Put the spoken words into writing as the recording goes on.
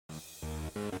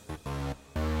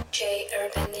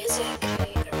JayUrbanMusic.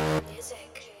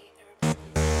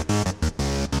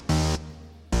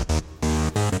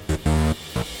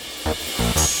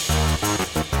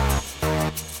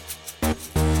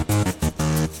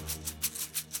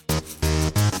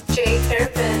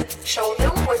 JayUrban, show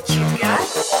them what you got.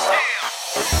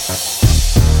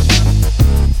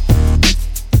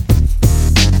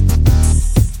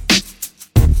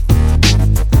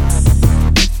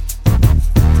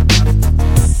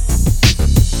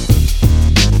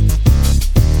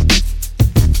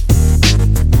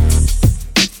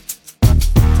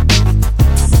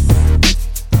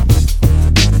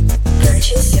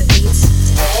 Purchase your beats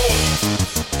today.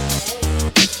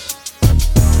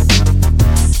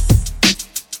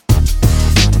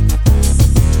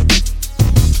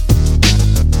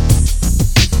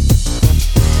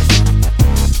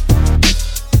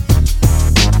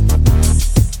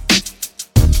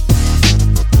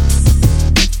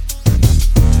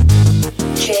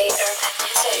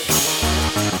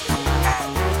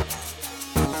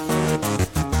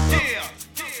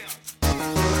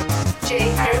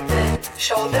 JayUrban,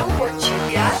 show them what you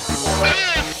got.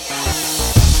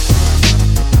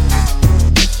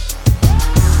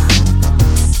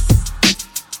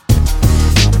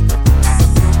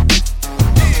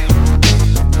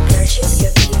 Purchase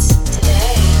your beats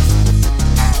today.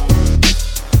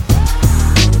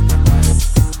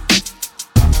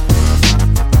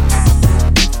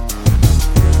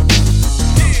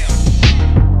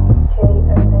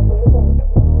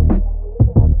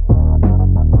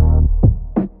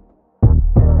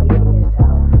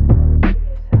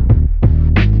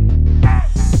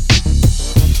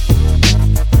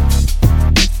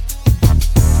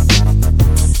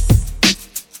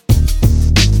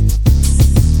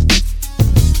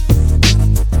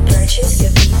 Purchase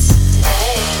your beats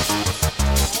today.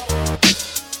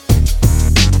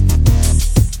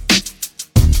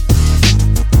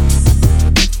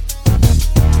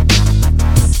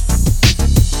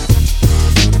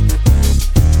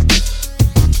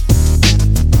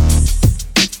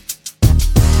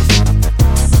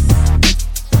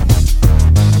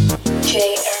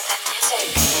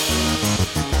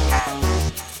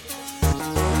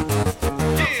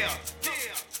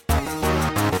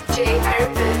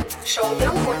 JayUrban, show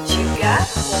them what you got,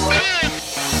 boy.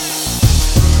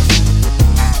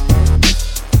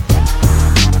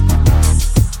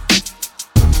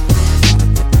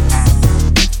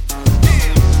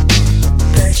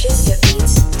 Purchase your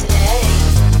beats today.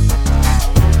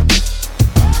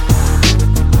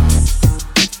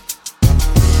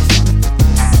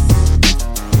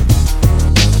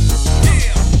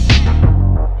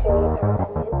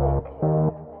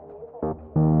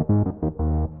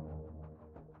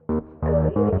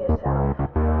 Believe in yourself.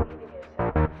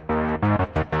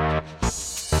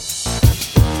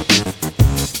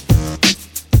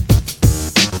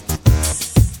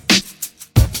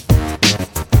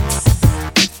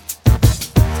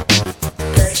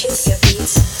 Purchase your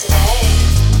beats today.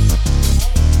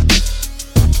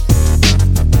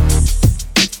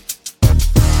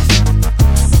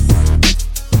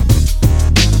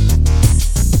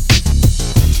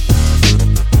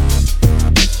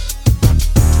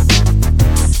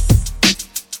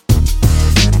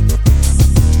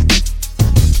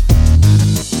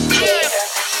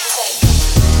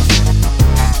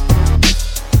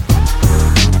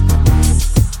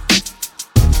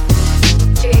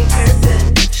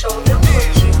 JayUrban, show them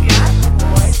what you got,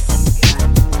 boy.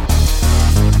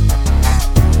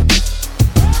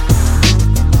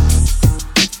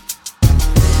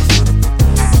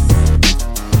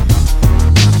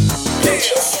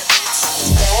 Purchase your beats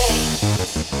today.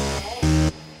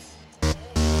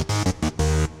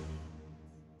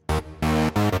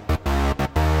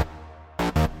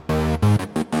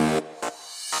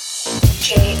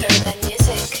 JayUrban.